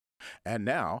And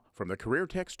now, from the Career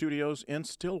Tech Studios in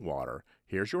Stillwater,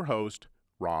 here's your host,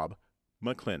 Rob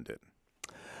McClendon.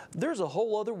 There's a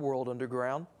whole other world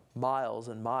underground, miles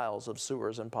and miles of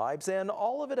sewers and pipes, and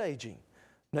all of it aging.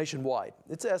 Nationwide,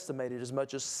 it's estimated as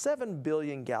much as 7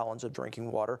 billion gallons of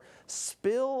drinking water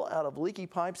spill out of leaky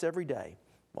pipes every day,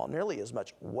 while nearly as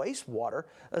much wastewater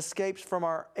escapes from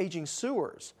our aging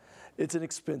sewers. It's an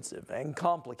expensive and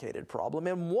complicated problem,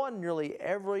 and one nearly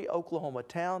every Oklahoma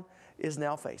town is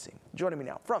now facing. Joining me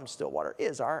now from Stillwater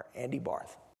is our Andy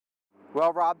Barth.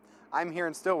 Well, Rob, I'm here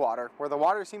in Stillwater, where the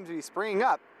water seems to be springing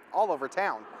up all over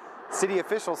town. City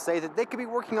officials say that they could be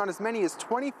working on as many as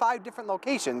 25 different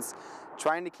locations,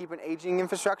 trying to keep an aging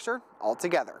infrastructure all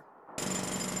together.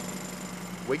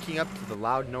 Waking up to the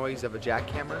loud noise of a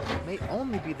jackhammer may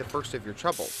only be the first of your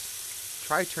troubles.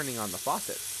 Try turning on the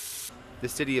faucet. The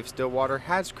city of Stillwater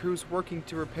has crews working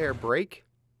to repair break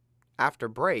after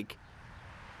break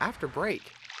after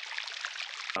break.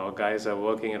 Our guys are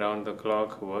working around the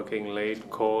clock, working late,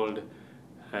 cold,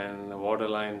 and the water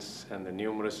lines and the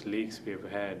numerous leaks we've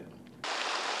had.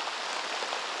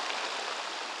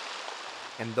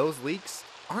 And those leaks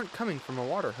aren't coming from a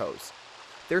water hose.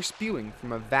 They're spewing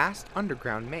from a vast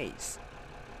underground maze.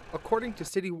 According to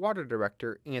City Water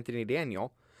Director Anthony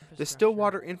Daniel, the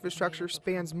Stillwater infrastructure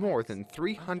spans more than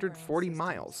 340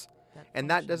 miles, and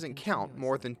that doesn't count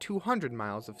more than 200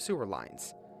 miles of sewer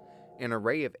lines. An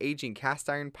array of aging cast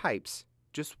iron pipes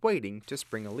just waiting to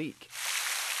spring a leak.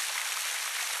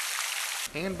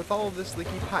 And with all of this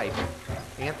leaky pipe,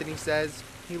 Anthony says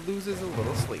he loses a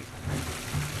little sleep.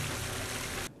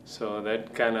 So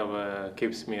that kind of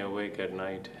keeps me awake at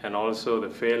night. And also the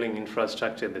failing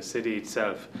infrastructure in the city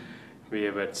itself. We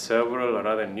have had several or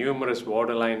rather numerous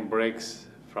water line breaks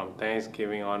from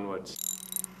Thanksgiving onwards.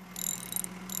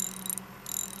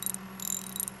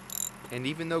 And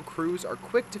even though crews are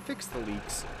quick to fix the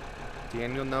leaks,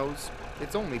 Daniel knows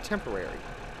it's only temporary.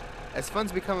 As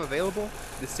funds become available,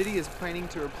 the city is planning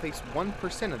to replace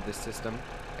 1% of this system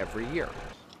every year.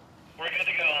 We're good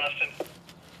to go, Austin.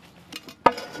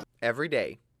 Every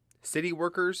day, city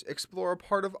workers explore a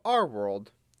part of our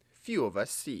world few of us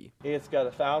see. It's got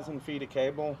 1,000 feet of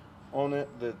cable on it,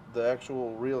 the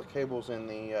actual real cable's in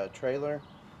the trailer,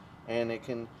 and it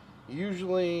can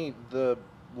usually, the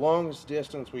longest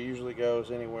distance we usually go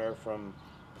is anywhere from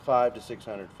 500 to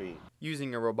 600 feet.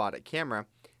 Using a robotic camera,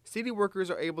 city workers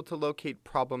are able to locate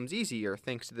problems easier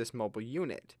thanks to this mobile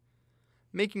unit,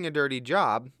 making a dirty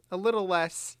job a little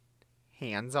less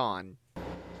hands-on.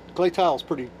 Clay tile's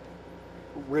pretty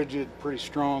rigid, pretty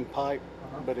strong pipe,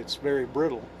 but it's very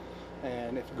brittle.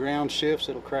 And if the ground shifts,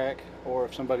 it'll crack, or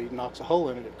if somebody knocks a hole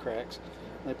in it, it cracks.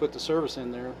 And they put the service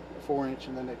in there, 4-inch,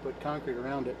 and then they put concrete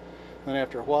around it. Then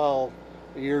after a while,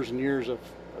 years and years of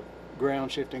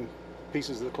ground shifting,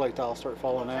 pieces of the clay tile start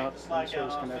falling out, and the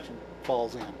service connection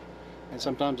falls in. And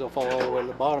sometimes they'll fall all the way to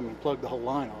the bottom and plug the whole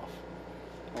line off.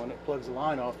 And when it plugs the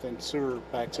line off, then sewer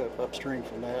backs up upstream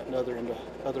from that and into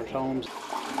other homes.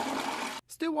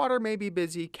 Stillwater may be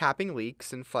busy capping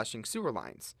leaks and flushing sewer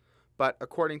lines, but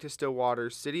according to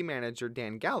Stillwater's city manager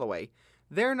Dan Galloway,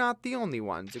 they're not the only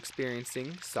ones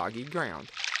experiencing soggy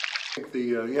ground. I think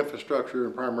the infrastructure,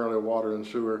 and primarily water and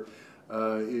sewer,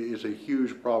 is a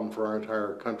huge problem for our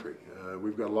entire country.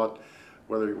 We've got a lot,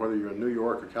 whether you're in New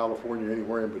York or California,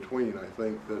 anywhere in between. I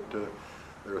think that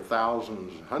there are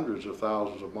thousands, hundreds of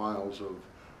thousands of miles of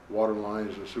water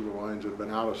lines and sewer lines that have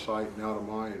been out of sight and out of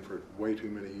mind for way too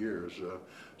many years.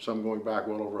 Some going back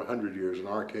well over 100 years. In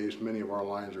our case, many of our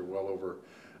lines are well over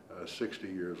 60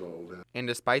 years old. And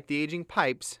despite the aging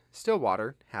pipes,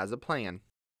 Stillwater has a plan.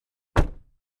 I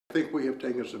think we have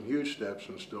taken some huge steps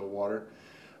in Stillwater.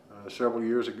 Several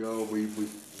years ago, we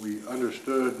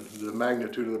understood the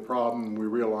magnitude of the problem. We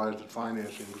realized that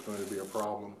financing was going to be a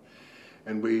problem.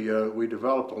 And we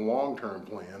developed a long-term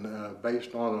plan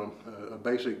based on a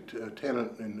basic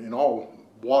tenet in all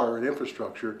water and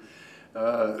infrastructure.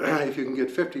 If you can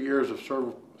get 50 years of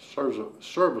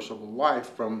serviceable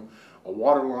life from a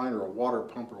water line or a water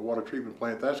pump or a water treatment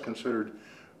plant, that's considered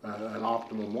an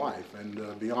optimum life.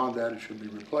 And beyond that, it should be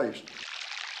replaced.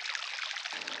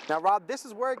 Now, Rob, this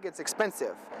is where it gets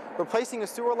expensive. Replacing a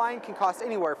sewer line can cost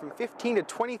anywhere from $15,000 to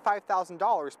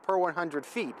 $25,000 per 100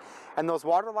 feet, and those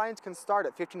water lines can start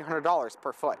at $1,500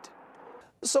 per foot.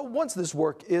 So once this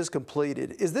work is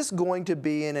completed, is this going to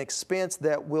be an expense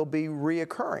that will be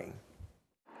reoccurring?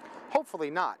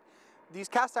 Hopefully not. These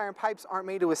cast iron pipes aren't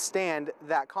made to withstand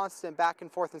that constant back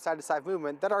and forth and side to side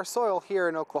movement that our soil here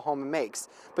in Oklahoma makes.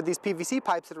 But these PVC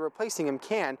pipes that are replacing them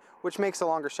can, which makes a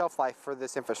longer shelf life for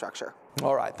this infrastructure.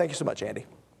 All right, thank you so much, Andy.